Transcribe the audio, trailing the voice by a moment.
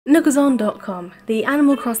Nookazon.com, the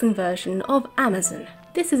Animal Crossing version of Amazon.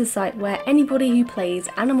 This is a site where anybody who plays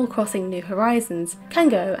Animal Crossing New Horizons can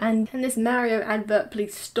go and, can this Mario advert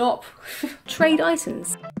please stop? Trade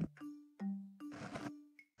items.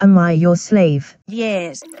 Am I your slave?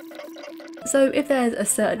 Yes. So if there's a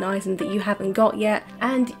certain item that you haven't got yet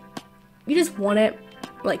and you just want it,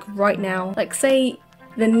 like right now, like say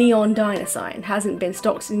the neon diner sign hasn't been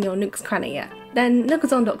stocked in your Nook's cranny yet, then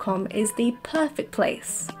Nookazon.com is the perfect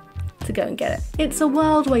place to go and get it. It's a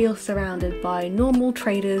world where you're surrounded by normal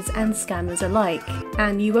traders and scammers alike,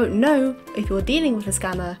 and you won't know if you're dealing with a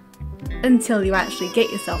scammer until you actually get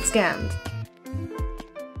yourself scammed.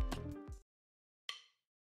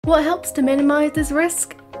 What helps to minimise this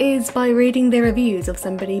risk is by reading the reviews of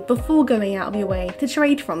somebody before going out of your way to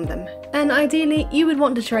trade from them. And ideally, you would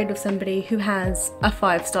want to trade with somebody who has a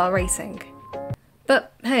 5-star rating.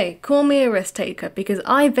 But hey, call me a risk taker because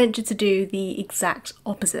I ventured to do the exact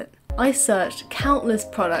opposite. I searched countless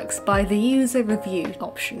products by the user review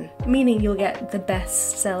option, meaning you'll get the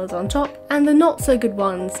best sellers on top and the not so good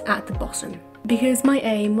ones at the bottom. Because my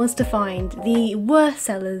aim was to find the worst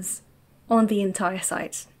sellers on the entire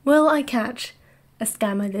site. Will I catch a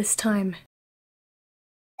scammer this time?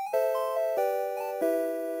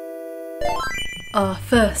 Our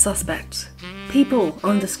first suspect,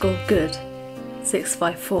 people_good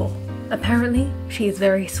 654. Apparently, she is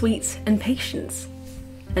very sweet and patient,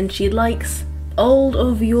 and she likes all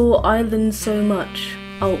of your island so much.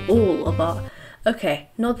 Oh, all of our. Okay,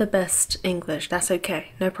 not the best English, that's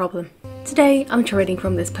okay, no problem. Today, I'm trading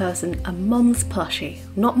from this person a mum's plushie.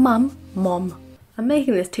 Not mum, mom. I'm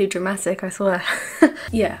making this too dramatic, I swear.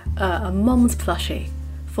 Yeah, a mum's plushie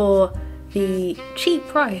for the cheap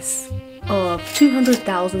price of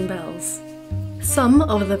 200,000 bells. Some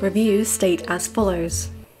of the reviews state as follows.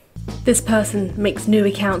 This person makes new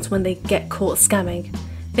accounts when they get caught scamming.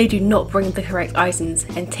 They do not bring the correct items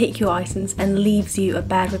and take your items and leaves you a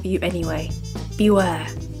bad review anyway. Beware.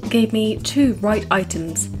 Gave me 2 right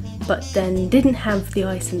items, but then didn't have the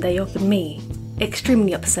item they offered me.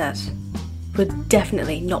 Extremely upset. Would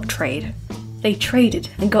definitely not trade. They traded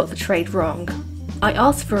and got the trade wrong. I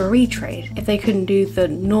asked for a retrade if they couldn't do the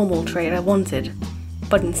normal trade I wanted,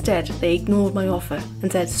 but instead they ignored my offer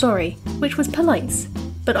and said sorry, which was polite,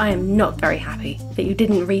 but I am not very happy that you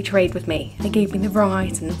didn't retrade with me and gave me the wrong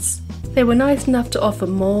items. They were nice enough to offer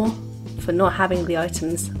more for not having the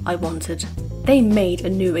items I wanted. They made a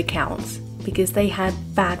new account because they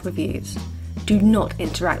had bad reviews. Do not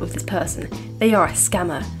interact with this person, they are a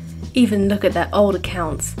scammer. Even look at their old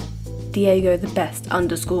accounts. Diego the best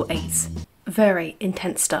 _8. Very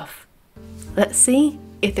intense stuff. Let's see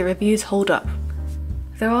if the reviews hold up.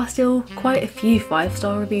 There are still quite a few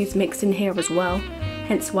 5-star reviews mixed in here as well,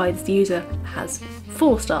 hence why this user has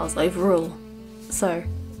 4 stars overall. So,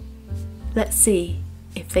 let's see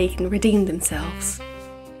if they can redeem themselves.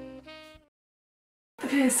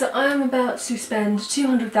 Okay, so I am about to spend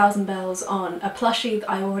 200,000 bells on a plushie that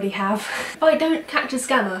I already have. If I don't catch a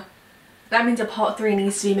scammer, that means a part 3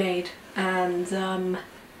 needs to be made, and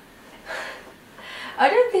I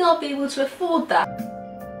don't think I'll be able to afford that.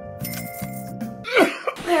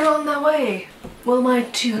 They're on their way. Will my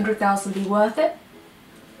 200,000 be worth it?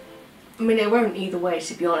 I mean, it won't either way,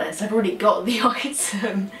 to be honest. I've already got the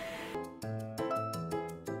item.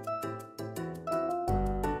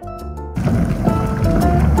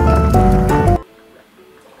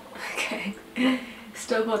 Okay,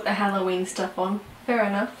 still got the Halloween stuff on. Fair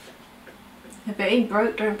enough. If it ain't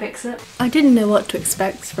broke, don't fix it. I didn't know what to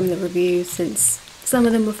expect from the reviews since some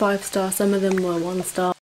of them were 5-star, some of them were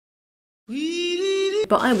 1-star.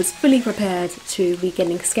 But I was fully prepared to be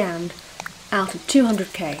getting scammed out of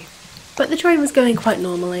 200k. But the trade was going quite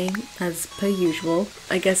normally, as per usual.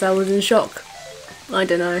 I guess I was in shock. I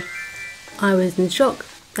don't know. I was in shock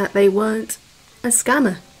that they weren't a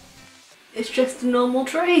scammer. It's just a normal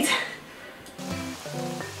trade.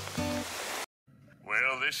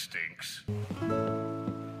 Well, this stinks.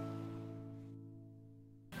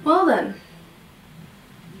 Well then,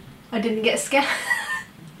 I didn't get scammed.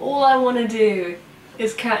 All I want to do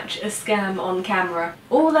is catch a scam on camera.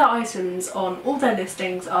 All their items on all their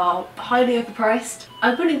listings are highly overpriced.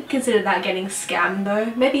 I wouldn't consider that getting scammed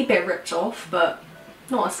though. Maybe a bit ripped off, but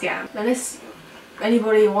not a scam. Unless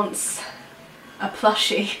anybody wants a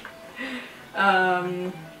plushie,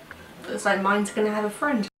 looks like mine's gonna have a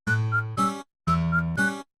friend.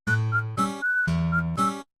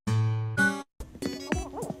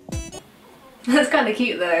 That's kind of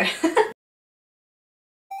cute though.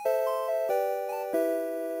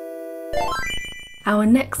 Our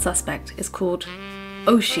next suspect is called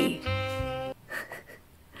Oshi.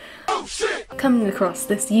 coming across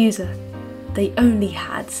this user. They only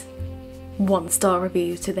had 1-star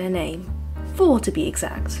reviews to their name, 4 to be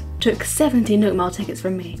exact. Took 70 Nook Mile tickets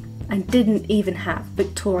from me and didn't even have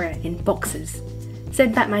Victoria in boxes.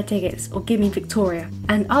 Send back my tickets or give me Victoria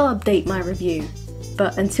and I'll update my review.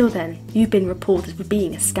 But until then, you've been reported for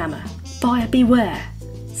being a scammer. Buyer beware.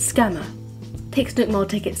 Scammer. Takes Nook Mile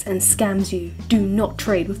tickets and scams you. Do not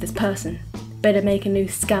trade with this person. Better make a new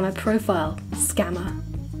scammer profile. Scammer.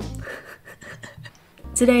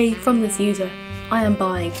 Today, from this user, I am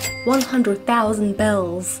buying 100,000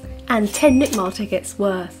 bells and 10 Nook Mile tickets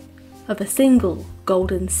worth of a single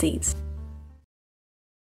golden seat.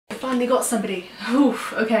 I finally got somebody.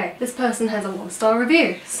 Oof, okay, this person has a 1-star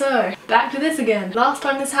review. So, back to this again. Last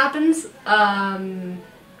time this happens, but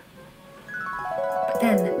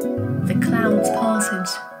then the clouds parted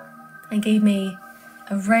and gave me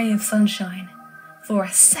a ray of sunshine, for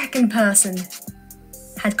a second person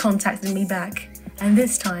had contacted me back, and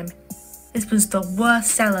this time this was the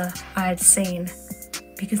worst seller I had seen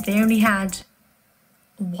because they only had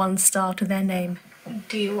 1 star to their name.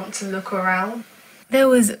 Do you want to look around? There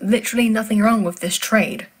was literally nothing wrong with this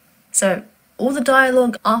trade. So all the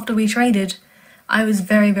dialogue after we traded, I was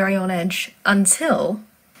very, very on edge until...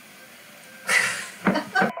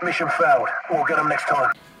 Mission failed. We'll get them next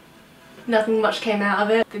time. Nothing much came out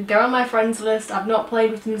of it. They're on my friends list. I've not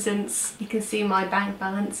played with them since. You can see my bank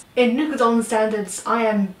balance. In Nookazon standards, I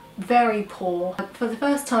am very poor. For the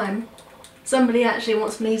first time, somebody actually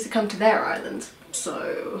wants me to come to their island.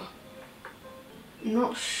 So,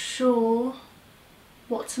 not sure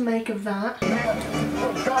what to make of that.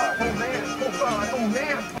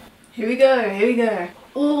 Here we go, here we go.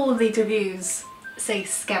 All of these reviews say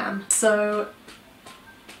scam. So,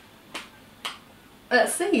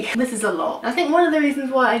 let's see. This is a lot. I think one of the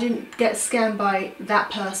reasons why I didn't get scammed by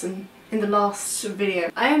that person in the last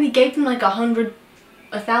video, I only gave them like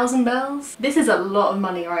 1,000 bells. This is a lot of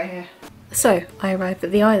money right here. So, I arrived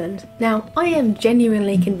at the island. Now, I am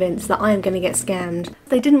genuinely convinced that I am going to get scammed.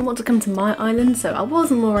 They didn't want to come to my island, so I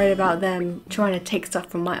wasn't worried about them trying to take stuff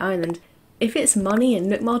from my island. If it's money and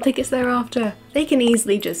Nook Mile tickets they're after, they can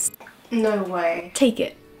easily just... no way. Take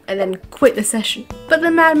it. And then quit the session. But the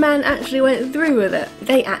madman actually went through with it.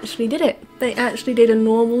 They actually did it. They actually did a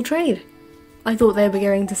normal trade. I thought they were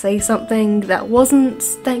going to say something that wasn't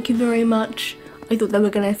 "thank you very much." I thought they were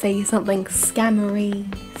going to say something scammery,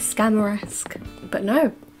 scammer-esque. But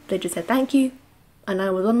no, they just said thank you, and I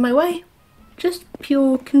was on my way. Just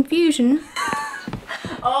pure confusion.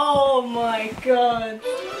 Oh my god.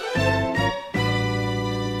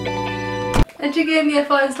 And she gave me a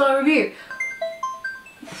 5-star review.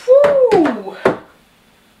 Whew!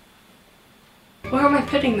 Where am I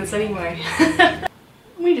putting this anyway?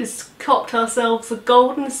 We just copped ourselves a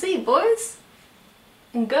golden seat, boys.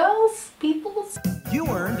 And girls, peoples. You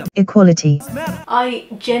earned equality. I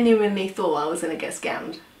genuinely thought I was gonna get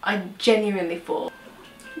scammed. I genuinely thought.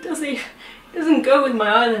 It doesn't go with my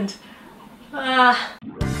island. Ah.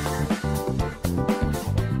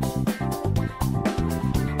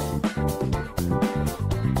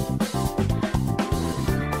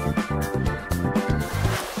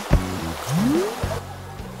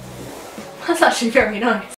 That's actually very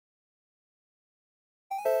nice.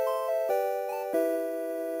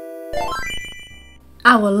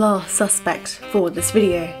 Our last suspect for this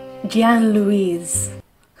video, Jean-Louise.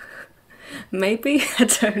 Maybe? I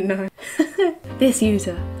don't know. This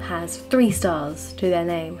user has 3 stars to their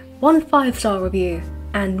name, 1 5-star review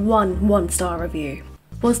and 1 1-star review.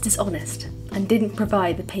 Was dishonest and didn't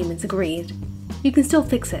provide the payments agreed. You can still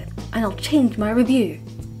fix it and I'll change my review.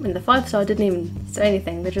 And the 5-star didn't even say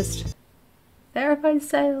anything, they just verified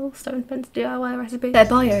sale, stone fence DIY recipe. Their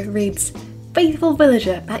bio reads, "Faithful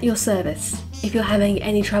villager at your service. If you're having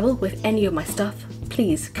any trouble with any of my stuff,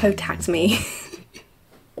 please contact me."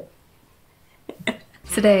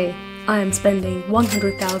 Today, I am spending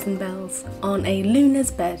 100,000 bells on a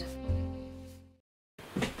Luna's bed.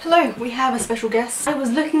 Hello, we have a special guest. I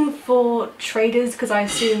was looking for traders because I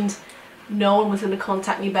assumed no one was going to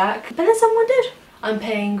contact me back, but then someone did. I'm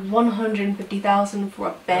paying 150,000 for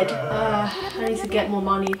a bed. I need to get more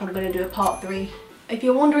money if I'm going to do a part 3. If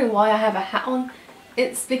you're wondering why I have a hat on,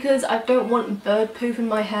 it's because I don't want bird poop in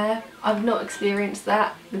my hair. I've not experienced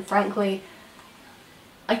that, and frankly,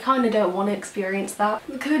 I kind of don't want to experience that.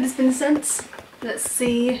 The code has been sent. Let's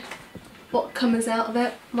see what comes out of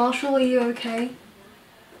it. Marshall, are you okay?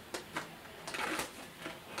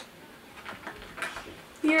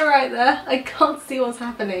 You're right there. I can't see what's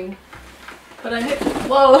happening. But I hope...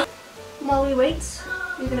 Whoa! While we wait,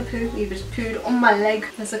 you're gonna poo. You just pooed on my leg.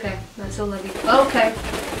 That's okay. That's all I need. Okay.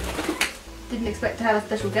 Didn't expect to have a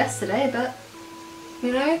special guest today, but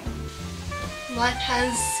You know? Life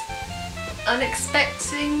has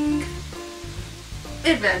unexpected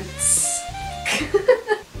events.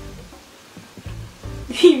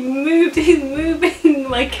 He's moving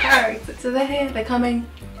my character. So they're here, they're coming.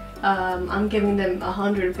 I'm giving them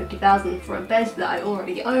 150,000 for a bed that I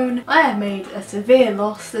already own. I have made a severe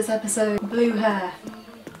loss this episode. Blue hair.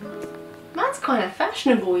 Man's kind of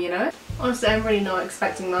fashionable, you know? Honestly, I'm really not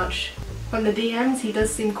expecting much. From the DMs, he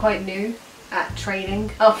does seem quite new at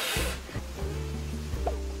trading. Oh.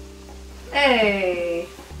 Hey,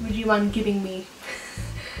 would you mind giving me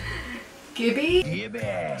Gibby?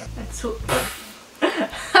 A tour.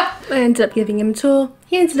 I ended up giving him a tour.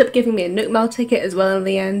 He ended up giving me a Nook Mile ticket as well in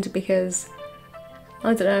the end because,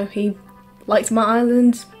 I don't know, he liked my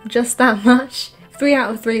island just that much. 3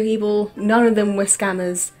 out of 3 people, none of them were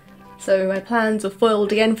scammers. So my plans were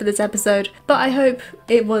foiled again for this episode, but I hope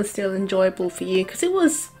it was still enjoyable for you because it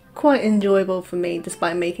was quite enjoyable for me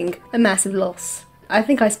despite making a massive loss. I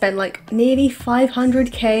think I spent like nearly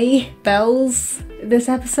 500k bells this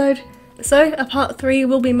episode. So a part 3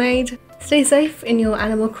 will be made. Stay safe in your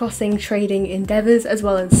Animal Crossing trading endeavours as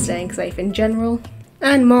well as staying safe in general.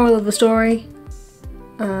 And moral of the story,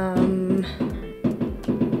 I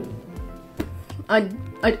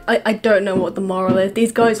don't know what the moral is.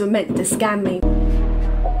 These guys were meant to scam me.